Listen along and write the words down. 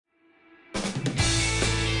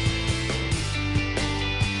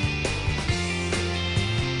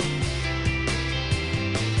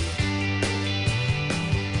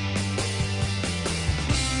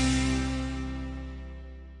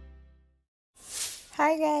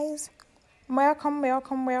Hi guys, welcome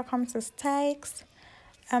to Stikes.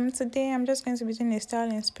 Today I'm just going to be doing a style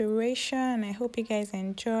inspiration and I hope you guys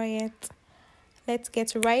enjoy it. Let's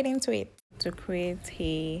get right into it. To create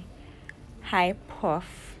a high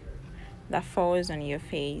puff that falls on your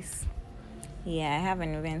face. Yeah, I have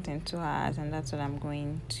an event in 2 hours and that's what I'm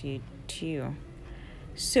going to do.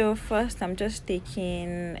 So first I'm just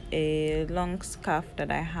taking a long scarf that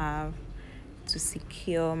I have to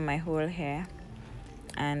secure my whole hair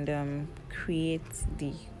and create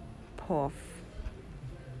the puff.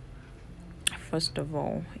 First of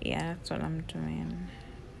all, yeah, that's what I'm doing.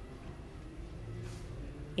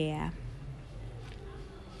 Yeah,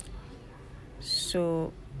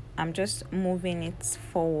 so I'm just moving it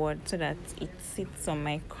forward so that it sits on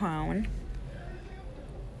my crown,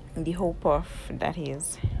 the whole puff, that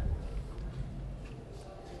is.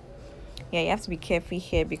 Yeah, you have to be careful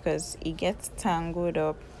here because it gets tangled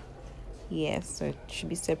up. Yeah, so it should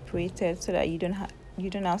be separated so that you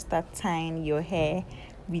don't now start tying your hair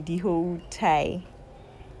with the whole tie.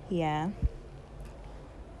 Yeah,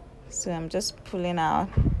 so I'm just pulling out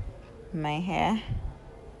my hair.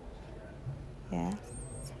 Yeah,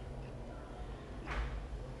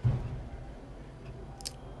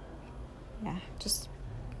 just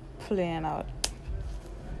pulling it out.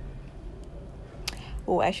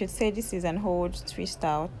 Oh, I should say this is an old twist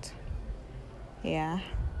out. Yeah,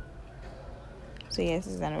 so yes,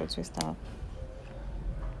 this is an old twist out.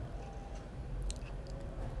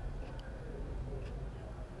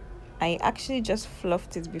 I actually just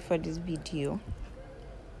fluffed it before this video.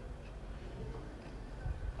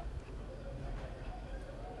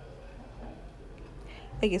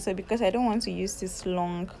 Okay, so because I don't want to use this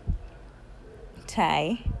long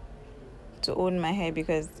tie to hold my hair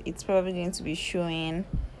because it's probably going to be showing,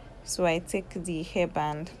 so I take the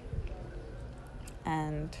hairband,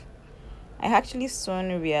 and I actually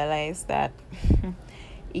soon realized that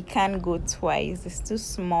it can't go twice. It's too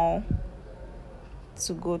small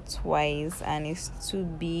to go twice and it's too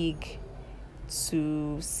big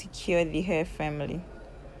to secure the hair firmly.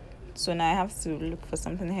 So now I have to look for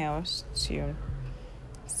something else to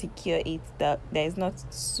secure it that is not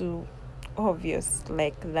too obvious,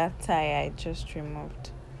 like that tie I just removed.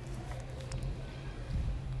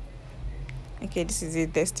 Okay, this is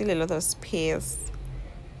it. There's still a lot of space.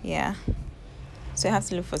 Yeah, so I have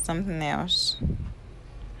to look for something else.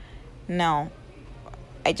 Now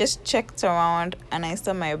I just checked around and I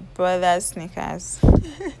saw my brother's sneakers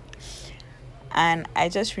and I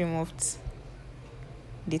just removed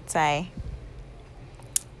the tie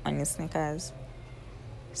on his sneakers.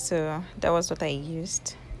 So that was what I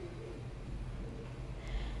used.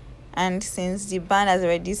 And since the band has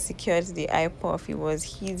already secured the eye puff, it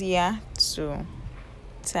was easier to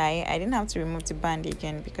tie. I didn't have to remove the band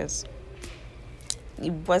again because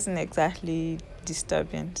it wasn't exactly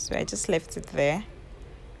disturbing, so I just left it there.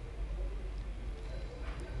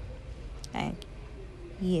 And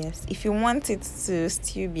yes, if you want it to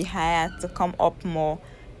still be higher, to come up more,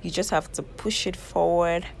 you just have to push it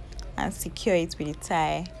forward and secure it with the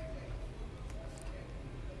tie.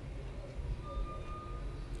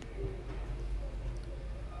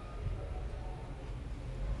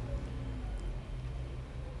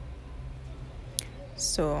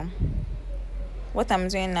 So what I'm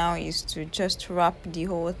doing now is to just wrap the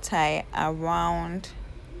whole tie around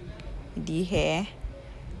the hair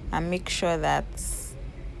and make sure that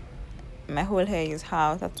my whole hair is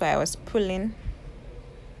out. That's why I was pulling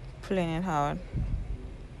it out.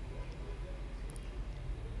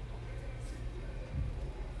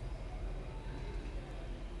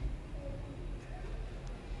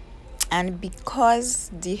 And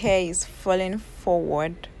because the hair is falling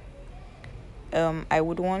forward, I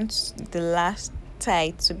would want the last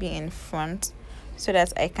tie to be in front so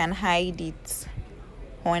that I can hide it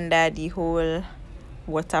under the whole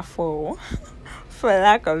waterfall for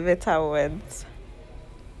lack of better words.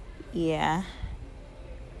 Yeah,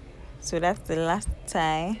 so that's the last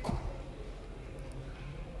tie.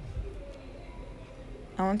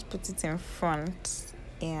 I want to put it in front.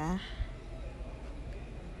 Yeah,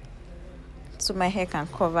 so my hair can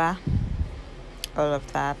cover all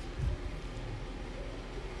of that.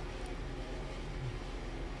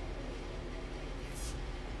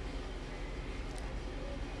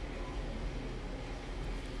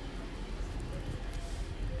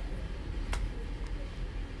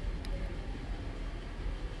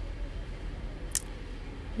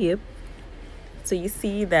 Yep, so you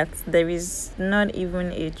see that there is not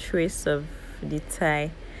even a trace of the tie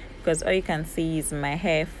because all you can see is my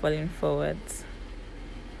hair falling forwards.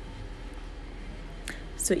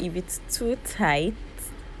 So if it's too tight,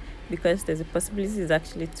 because there's a possibility it's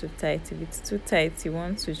actually too tight. If it's too tight, you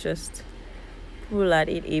want to just pull at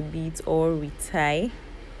it a bit or retie,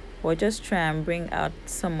 or just try and bring out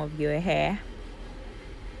some of your hair,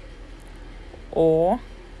 or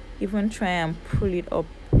even try and pull it up,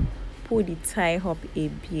 pull the tie up a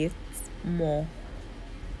bit more,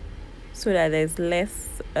 so that there's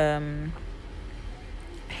less hair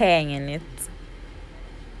in it,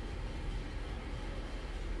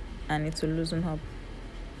 and it will loosen up.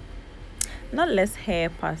 Not less hair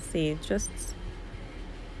per se, just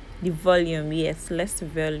the volume. Yes, less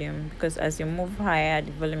volume, because as you move higher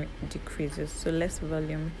the volume decreases, so less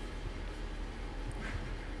volume.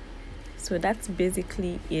 So that's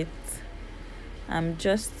basically it. I'm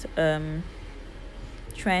just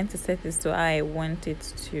trying to set this to how I want it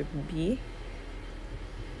to be.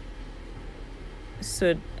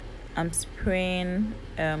 So I'm spraying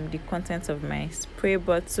the contents of my spray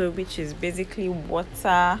bottle, which is basically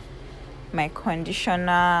water, my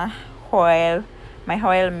conditioner, oil, my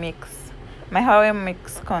oil mix. My oil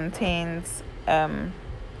mix contains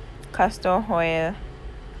castor oil,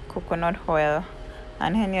 coconut oil,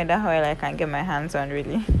 and any other oil I can get my hands on,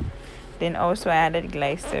 really. Then also I added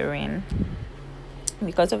glycerin,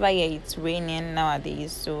 because over here it's raining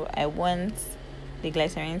nowadays, so I want the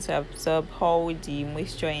glycerin to absorb all the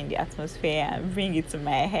moisture in the atmosphere and bring it to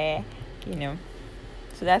my hair,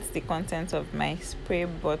 so that's the content of my spray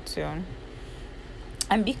bottle.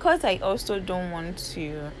 And because I also don't want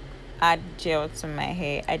to add gel to my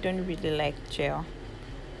hair, I don't really like gel,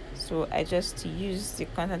 so I just use the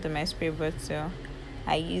content of my spray bottle.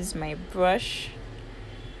 I use my brush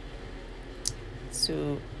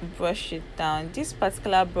to brush it down. This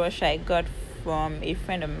particular brush I got from a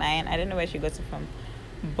friend of mine. I don't know where she got it from,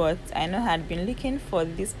 but I know I had been looking for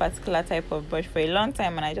this particular type of brush for a long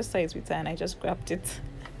time, and I just saw it with her and I just grabbed it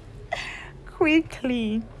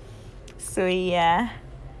quickly. So yeah,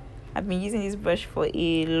 I've been using this brush for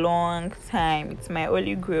a long time. It's my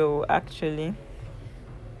holy grail, actually.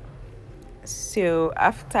 So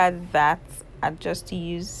after that, I just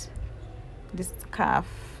use this scarf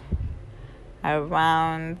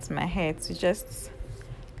around my hair to just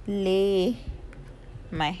lay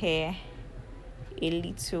my hair a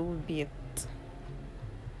little bit,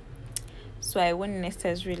 so I wouldn't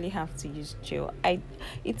necessarily have to use gel.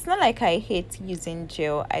 It's not like I hate using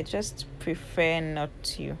gel, I just prefer not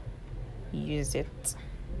to use it,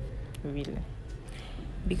 really,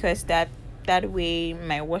 because that way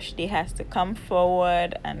my wash day has to come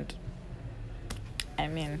forward, and I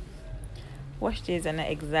mean, wash days are not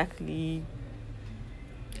exactly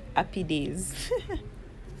happy days.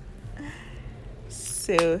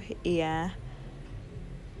 So yeah,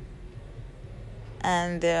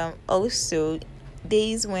 and also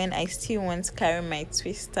days when I still want to carry my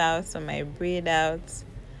twist out or my braid out,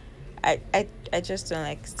 I just don't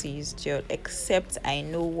like to use gel, except I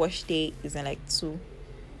know wash day is in like 2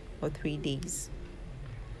 or 3 days.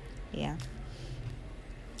 Yeah,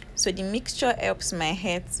 so the mixture helps my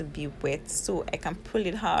hair to be wet, so I can pull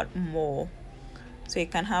it out more, so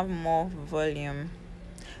it can have more volume.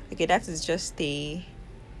 Okay, that is just a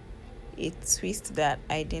twist that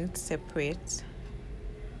I didn't separate.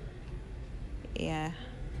 Yeah,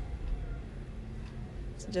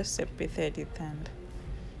 so just separated it, and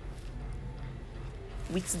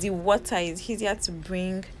with the water it's easier to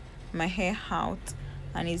bring my hair out,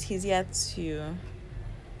 and it's easier to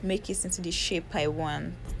make it into the shape I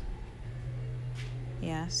want.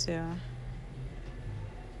 Yeah, so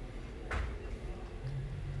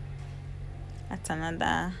that's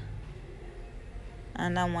another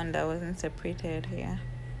one that wasn't separated here.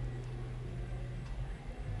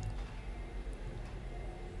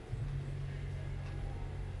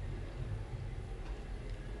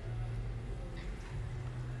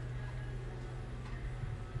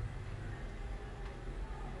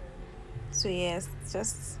 So yes,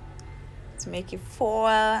 just to make it fall.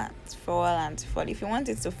 If you want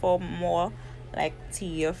it to fall more like to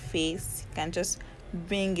your face, you can just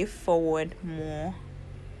bring it forward more.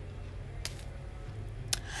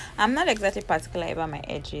 I'm not exactly particular about my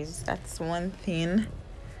edges. That's one thing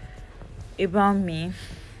about me.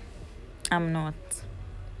 I'm not.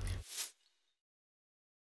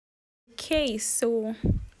 Okay, so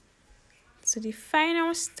the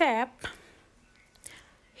final step.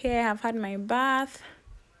 Here I have had my bath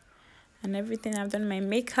and everything. I've done my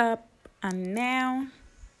makeup, and now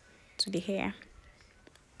to the hair.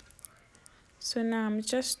 So now I'm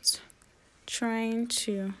just trying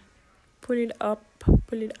to pull it up,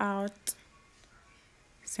 pull it out,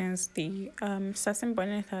 since the satin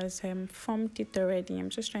bonnet has formed it already. I'm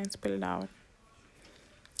just trying to pull it out.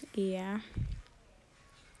 Yeah,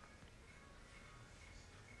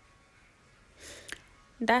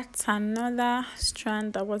 That's another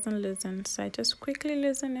strand that wasn't loosened, so I just quickly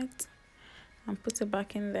loosen it and put it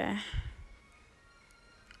back in there.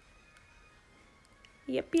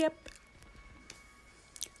 Yep.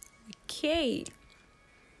 Okay.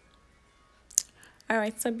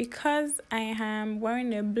 Alright, so because I am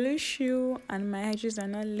wearing a blue shoe and my edges are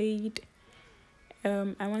not laid,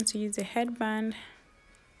 I want to use a headband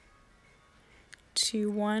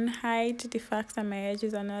to hide the fact that my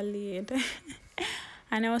edges are not laid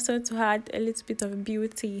and also to add a little bit of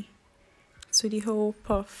beauty to the whole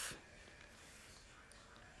puff.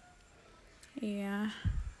 Yeah,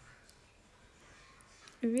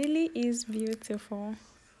 it really is beautiful.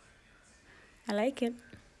 I like it.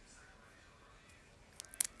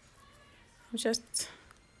 I'm just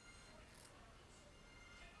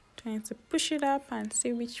trying to push it up and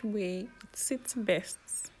see which way it sits best.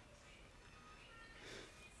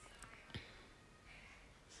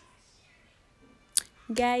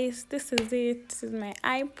 Guys, this is it. This is my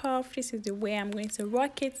eye puff. This is the way I'm going to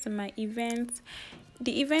rock it to my event.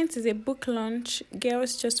 The event is a book launch.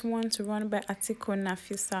 Girls Just Want to Run by Atiko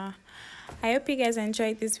Nafisa. I hope you guys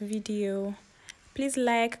enjoyed this video. Please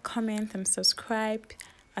like, comment, and subscribe.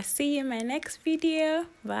 I'll see you in my next video.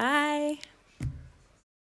 Bye.